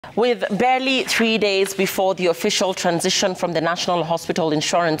With barely 3 days before the official transition from the National Hospital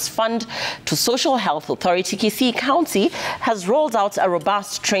Insurance Fund to Social Health Authority, Kisii County has rolled out a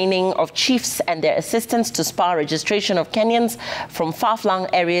robust training of chiefs and their assistants to Sha Registration of Kenyans from far-flung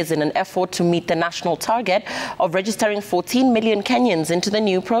areas in an effort to meet the national target of registering 14 million Kenyans into the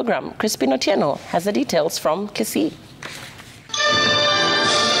new program. Crispin Otieno has the details from Kisii.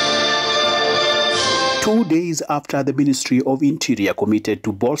 2 days after the Ministry of Interior committed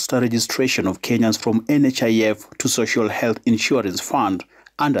to bolster registration of Kenyans from NHIF to Social Health Insurance Fund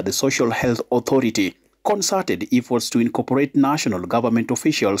under the Social Health Authority, concerted efforts to incorporate national government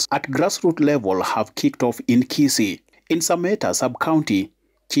officials at grassroots level have kicked off in Kisii. In Sameta sub-county,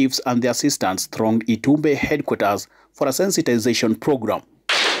 chiefs and their assistants thronged Itumbe headquarters for a sensitization program.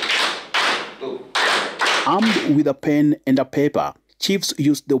 Armed with a pen and a paper, chiefs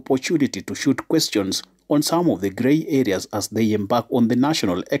used the opportunity to shoot questions on some of the grey areas as they embark on the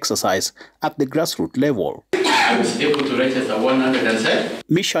national exercise at the grassroots level. I was able to register 107.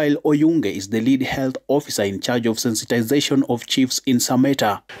 Michael Oyunge is the lead health officer in charge of sensitization of chiefs in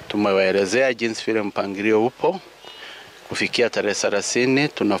Sameta. Tumewaelezea jinsi vile mpangilio upo. Kufikia tarehe 30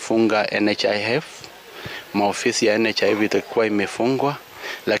 tunafunga NHIF. Maofisi ya NHIF itakuwa imefungwa,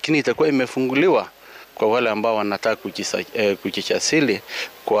 lakini itakuwa imefunguliwa kwa wale ambao wanataka kujisajili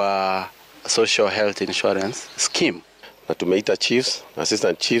kwa Social Health Insurance Scheme. Na tumeita chiefs,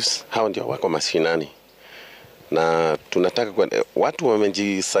 assistant chiefs, hao ndio wako mashinani. Na tunataka watu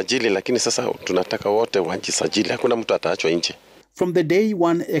wamejisajili, lakini sasa tunataka wote wajisajili. Hakuna mtu ataachwa nje. From the day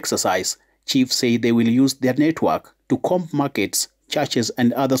one exercise, chiefs say they will use their network to comb markets, churches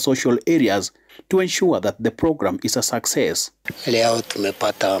and other social areas to ensure that the program is a success. Leo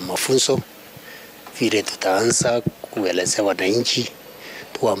tumepata mafunzo vile tutaanza kuelezea wananchi,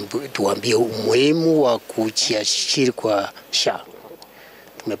 tuambie umuhimu wa kujiajiri kwa SHA.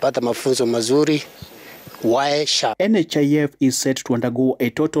 Tumepata mafunzo mazuri. Why SHA? NHIF is set to undergo a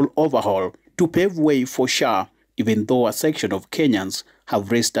total overhaul to pave way for SHA, even though a section of Kenyans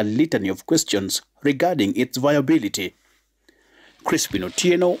have raised a litany of questions regarding its viability. Crispin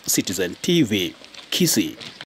Otieno, Citizen TV, Kisii.